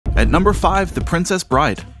At number 5, The Princess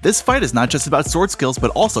Bride. This fight is not just about sword skills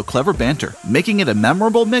but also clever banter, making it a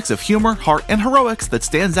memorable mix of humor, heart, and heroics that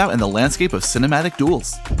stands out in the landscape of cinematic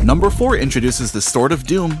duels. Number 4 introduces The Sword of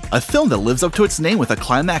Doom, a film that lives up to its name with a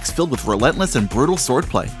climax filled with relentless and brutal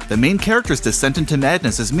swordplay. The main character's descent into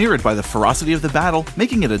madness is mirrored by the ferocity of the battle,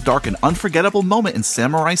 making it a dark and unforgettable moment in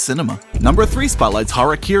samurai cinema. Number 3 spotlights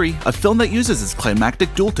Harakiri, a film that uses its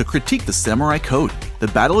climactic duel to critique the samurai code. The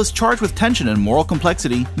battle is charged with tension and moral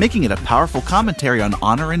complexity, making it a powerful commentary on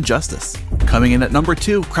honor and justice. Coming in at number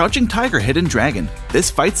 2, Crouching Tiger, Hidden Dragon. This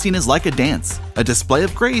fight scene is like a dance, a display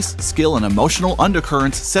of grace, skill, and emotional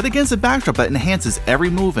undercurrents set against a backdrop that enhances every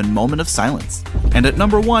move and moment of silence. And at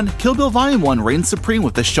number 1, Kill Bill Volume 1 reigns supreme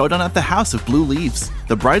with the showdown at the House of Blue Leaves.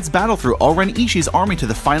 The bride's battle through O-Ren Ishii's army to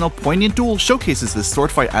the final poignant duel showcases this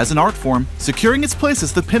sword fight as an art form, securing its place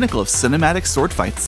as the pinnacle of cinematic sword fights.